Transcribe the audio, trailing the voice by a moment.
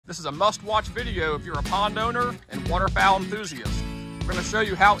This is a must-watch video if you're a pond owner and waterfowl enthusiast. We're going to show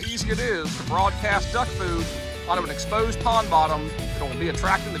you how easy it is to broadcast duck food onto an exposed pond bottom that will be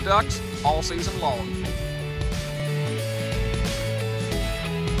attracting the ducks all season long.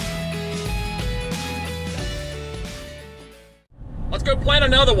 Let's go plant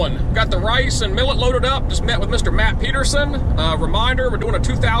another one. Got the rice and millet loaded up. Just met with Mr. Matt Peterson. Reminder, we're doing a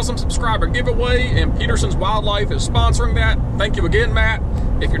 2,000 subscriber giveaway and Peterson's Wildlife is sponsoring that. Thank you again, Matt.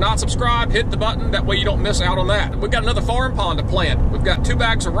 If you're not subscribed, hit the button. That way you don't miss out on that. We've got another farm pond to plant. We've got 2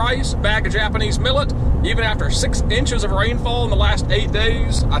 bags of rice, a bag of Japanese millet. Even after 6 inches of rainfall in the last 8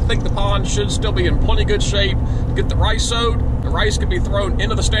 days, I think the pond should still be in plenty good shape to get the rice sowed. The rice can be thrown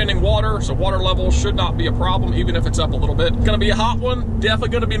into the standing water, so water levels should not be a problem, even if it's up a little bit. It's gonna be a hot one, definitely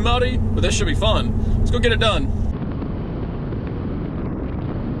gonna be muddy, but this should be fun. Let's go get it done.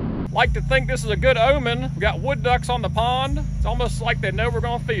 Like to think this is a good omen. We've got wood ducks on the pond. It's almost like they know we're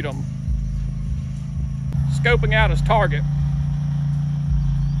gonna feed them. Scoping out his target.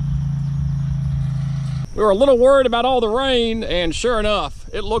 We were a little worried about all the rain, and sure enough,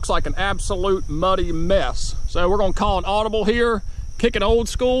 it looks like an absolute muddy mess. So we're gonna call an audible here, kick it old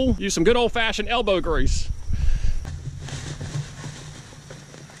school, use some good old-fashioned elbow grease.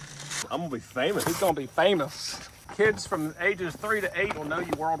 I'm gonna be famous. He's gonna be famous. Kids from ages 3 to 8 will know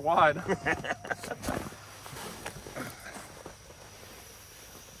you worldwide. I'm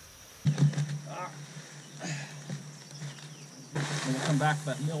gonna come back to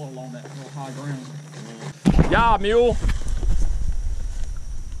that mill along that little high ground. Yeah, mule.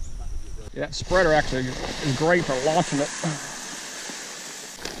 Yeah, that spreader actually is great for launching it.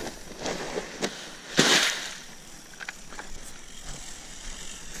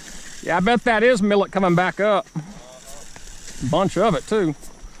 Yeah, I bet that is millet coming back up. Bunch of it too.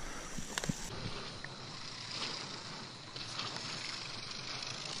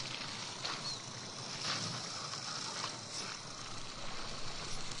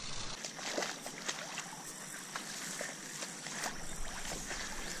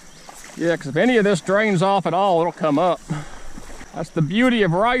 Yeah, because if any of this drains off at all, it'll come up. That's the beauty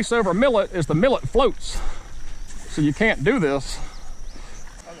of rice over millet, is the millet floats. So you can't do this.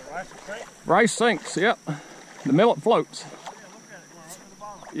 Oh, the rice sinks? Rice sinks, yep. The millet floats.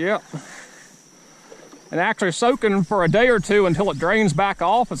 Yep. And actually soaking for a day or two until it drains back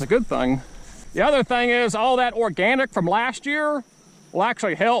off is a good thing. The other thing is all that organic from last year will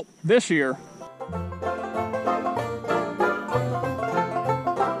actually help this year.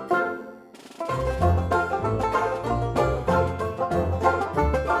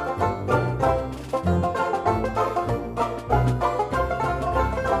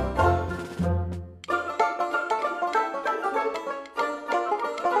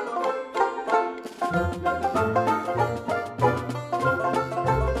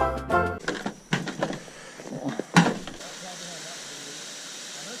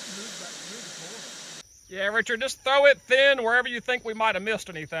 Yeah, Richard, just throw it thin wherever you think we might have missed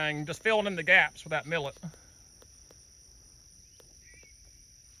anything. Just filling in the gaps with that millet.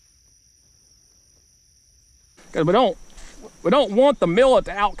 Because we don't want the millet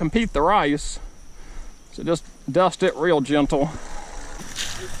to outcompete the rice. So just dust it real gentle.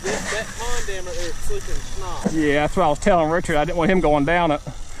 That pond damn it is slipping snot. Yeah, that's what I was telling Richard. I didn't want him going down it.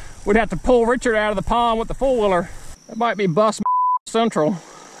 We'd have to pull Richard out of the pond with the four-wheeler. That might be bus central.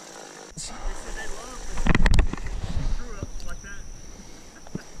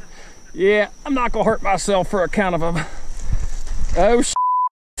 Yeah, I'm not gonna hurt myself for account of a... Oh, shit.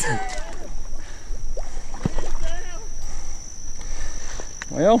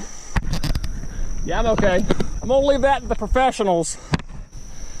 Well, yeah, I'm okay. I'm gonna leave that to the professionals.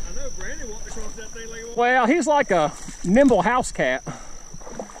 I know Brandon walked across that thing like a... Well, he's like a nimble house cat.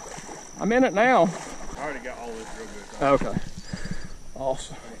 I'm in it now. I already got all this real good. Okay.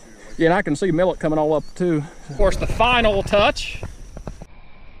 Awesome. Yeah, and I can see millet coming all up too. Of course, the final touch.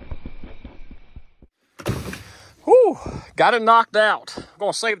 Whew, got it knocked out. I'm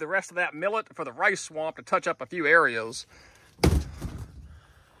gonna save the rest of that millet for the rice swamp to touch up a few areas.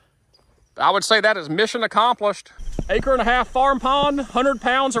 I would say that is mission accomplished. 1.5 acre farm pond, 100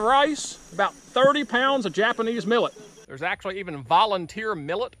 pounds of rice, about 30 pounds of Japanese millet. There's actually even volunteer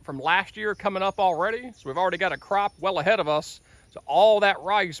millet from last year coming up already. So we've already got a crop well ahead of us. So all that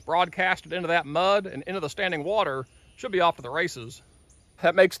rice broadcasted into that mud and into the standing water should be off to the races.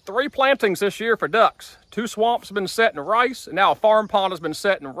 That makes 3 plantings this year for ducks. 2 swamps have been set in rice, and now a farm pond has been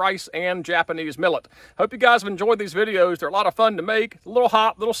set in rice and Japanese millet. Hope you guys have enjoyed these videos. They're a lot of fun to make, a little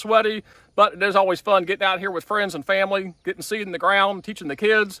hot, a little sweaty, but it is always fun getting out here with friends and family, getting seed in the ground, teaching the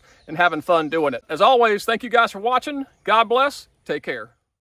kids, and having fun doing it. As always, thank you guys for watching. God bless. Take care.